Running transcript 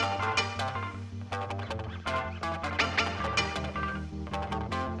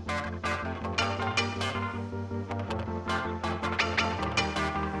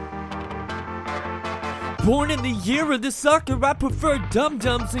Born in the year of the sucker, I prefer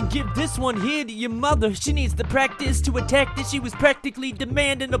dum-dums, and give this one here to your mother. She needs the practice to attack this. She was practically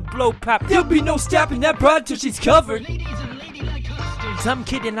demanding a blow pop. There'll be no stopping that broad till she's covered. I'm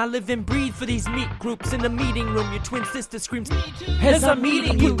kidding, I live and breathe for these meat groups. In the meeting room, your twin sister screams as I'm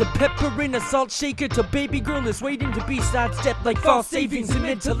eating you. Put the pepper in a salt shaker till baby girl is waiting to be sidestepped like fall savings in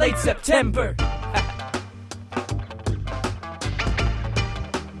mid to late September.